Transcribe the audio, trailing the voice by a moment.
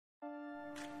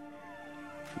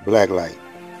Black light.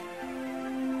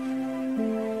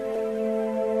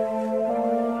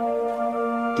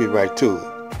 Get right to it.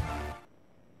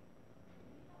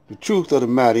 The truth of the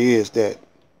matter is that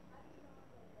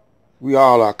we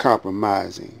all are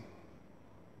compromising.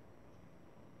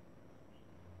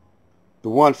 The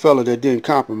one fella that didn't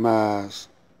compromise,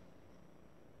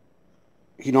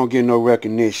 he don't get no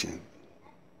recognition.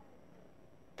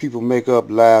 People make up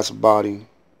lies about him.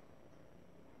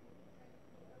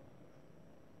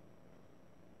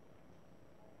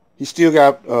 He still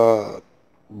got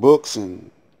books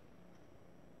and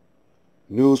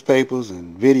newspapers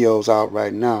and videos out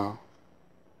right now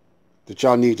that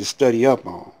y'all need to study up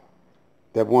on.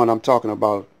 That one I'm talking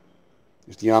about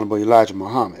is the Honorable Elijah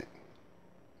Muhammad.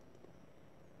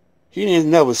 He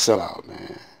didn't never sell out,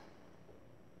 man.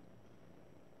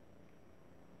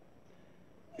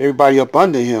 Everybody up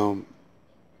under him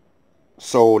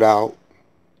sold out.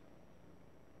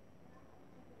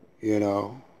 You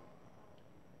know,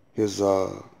 his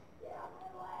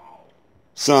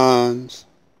sons,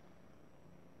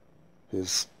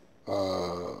 his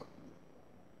some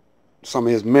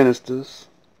of his ministers,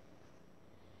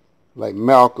 like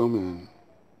Malcolm, and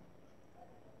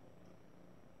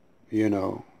you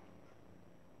know.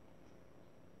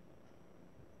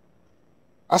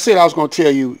 I said I was going to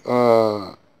tell you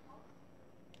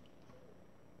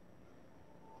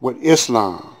what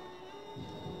Islam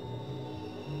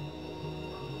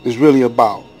is really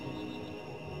about.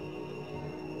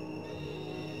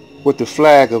 What the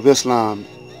flag of Islam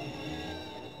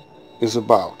is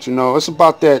about. You know, it's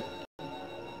about that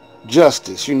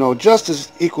justice. You know,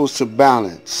 justice equals to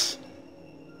balance.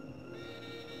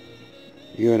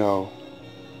 You know,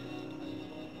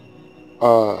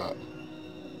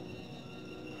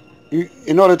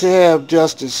 in order to have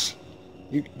justice,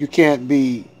 you can't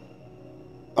be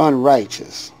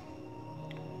unrighteous.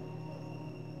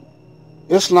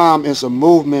 Islam is a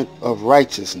movement of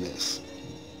righteousness.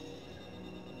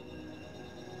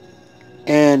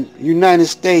 And United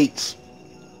States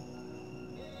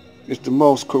is the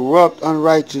most corrupt,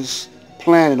 unrighteous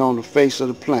planet on the face of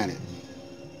the planet.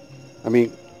 I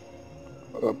mean,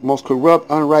 most corrupt,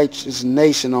 unrighteous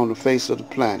nation on the face of the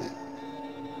planet.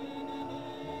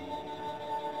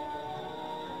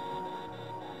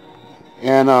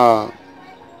 And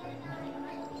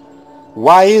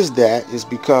why is that? Is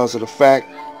because of the fact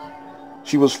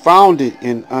she was founded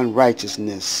in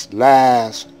unrighteousness,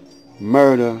 lies,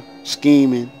 murder,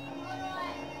 scheming.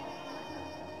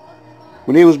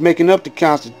 When they was making up the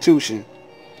Constitution,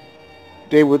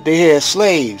 they had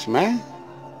slaves, man.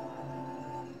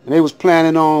 And they was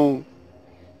planning on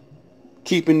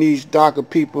keeping these darker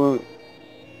people,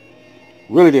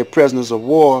 really they're prisoners of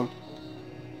war,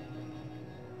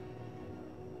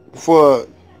 for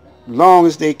long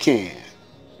as they can.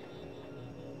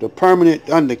 The permanent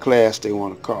underclass, they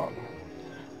want to call them.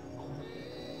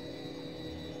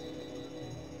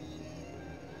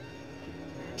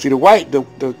 See,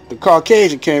 the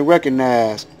Caucasian can't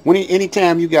recognize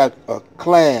anytime you got a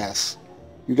class,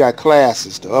 you got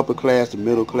classes, the upper class, the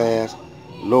middle class,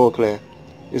 the lower class.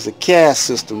 It's a caste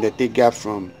system that they got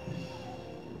from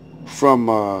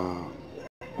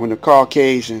when the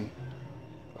Caucasian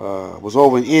was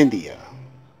over in India.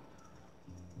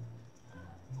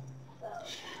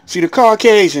 See, the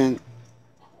Caucasian,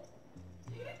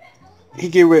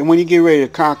 when he get ready to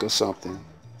conquer something,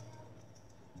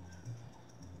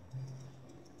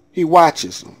 he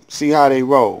watches them, see how they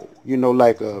roll. You know,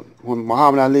 like when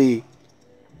Muhammad Ali,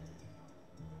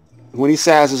 when he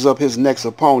sizes up his next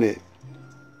opponent,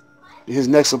 he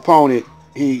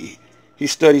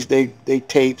studies they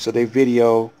tapes or they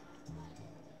video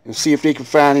and see if they can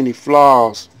find any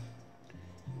flaws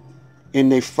in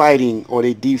their fighting or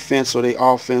their defense or their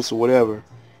offense or whatever,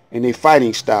 in their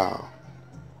fighting style.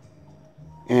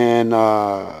 And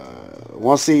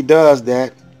once he does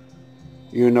that,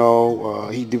 you know,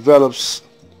 he develops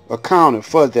a counter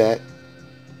for that.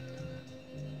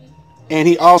 And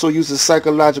he also uses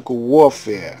psychological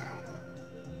warfare.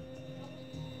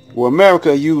 Well,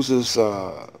 America uses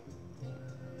not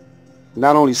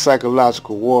only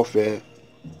psychological warfare,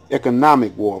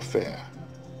 economic warfare,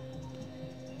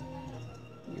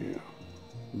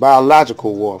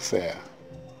 biological warfare.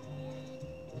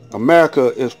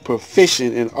 America is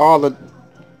proficient in all the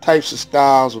types of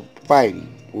styles of fighting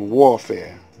and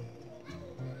warfare.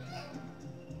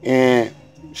 And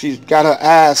she's got her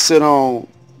eyes set on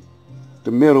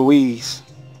the Middle East,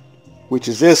 which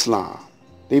is Islam.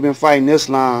 They've been fighting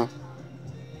Islam.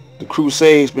 The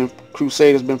Crusaders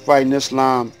been fighting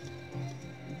Islam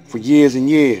for years and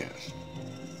years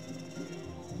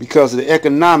because of the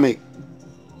economic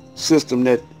system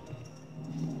that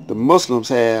the Muslims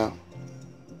have,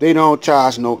 they don't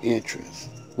charge no interest.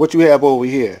 What you have over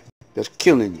here that's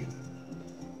killing you.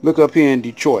 Look up here in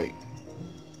Detroit.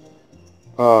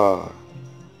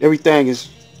 Everything is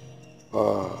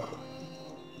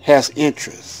has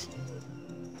interest.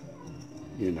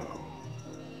 You know.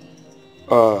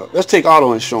 Let's take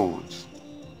auto insurance.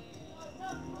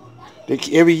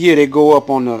 Every year they go up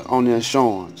on the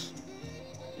insurance.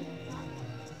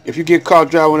 If you get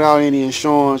caught driving without any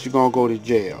insurance, you're gonna go to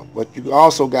jail. But you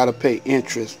also gotta pay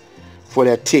interest for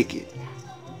that ticket.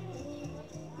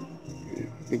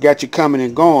 It got you coming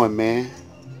and going, man.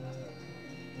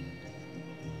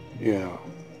 Yeah.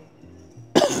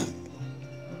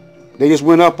 They just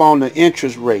went up on the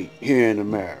interest rate here in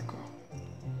America.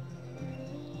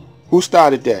 Who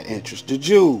started that interest? The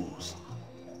Jews.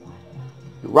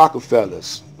 The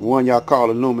Rockefellers. The one y'all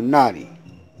call Illuminati.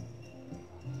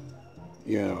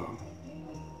 You know.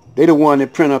 They the one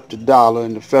that print up the dollar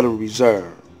and the Federal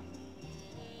Reserve.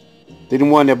 They the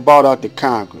one that bought out the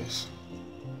Congress.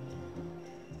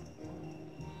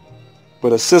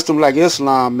 But a system like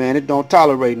Islam, man, it don't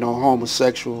tolerate no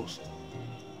homosexuals.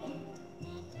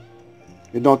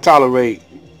 It don't tolerate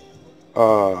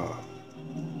no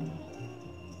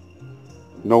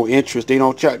interest. They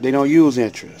don't use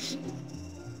interest.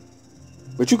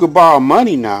 But you could borrow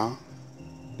money now.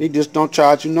 They just don't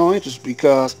charge you no interest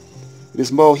because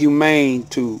it's more humane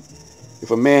to,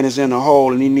 if a man is in a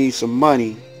hole and he needs some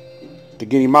money to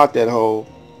get him out that hole,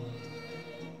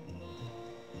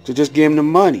 to just give him the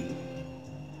money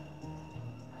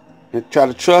and try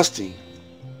to trust him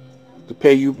to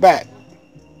pay you back.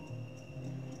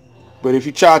 But if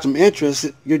you charge him interest,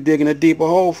 you're digging a deeper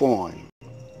hole for him.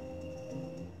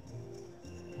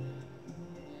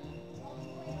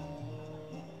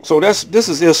 So this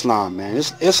is Islam, man.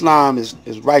 Islam is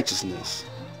righteousness.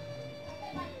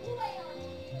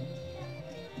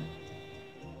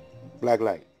 Black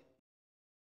light.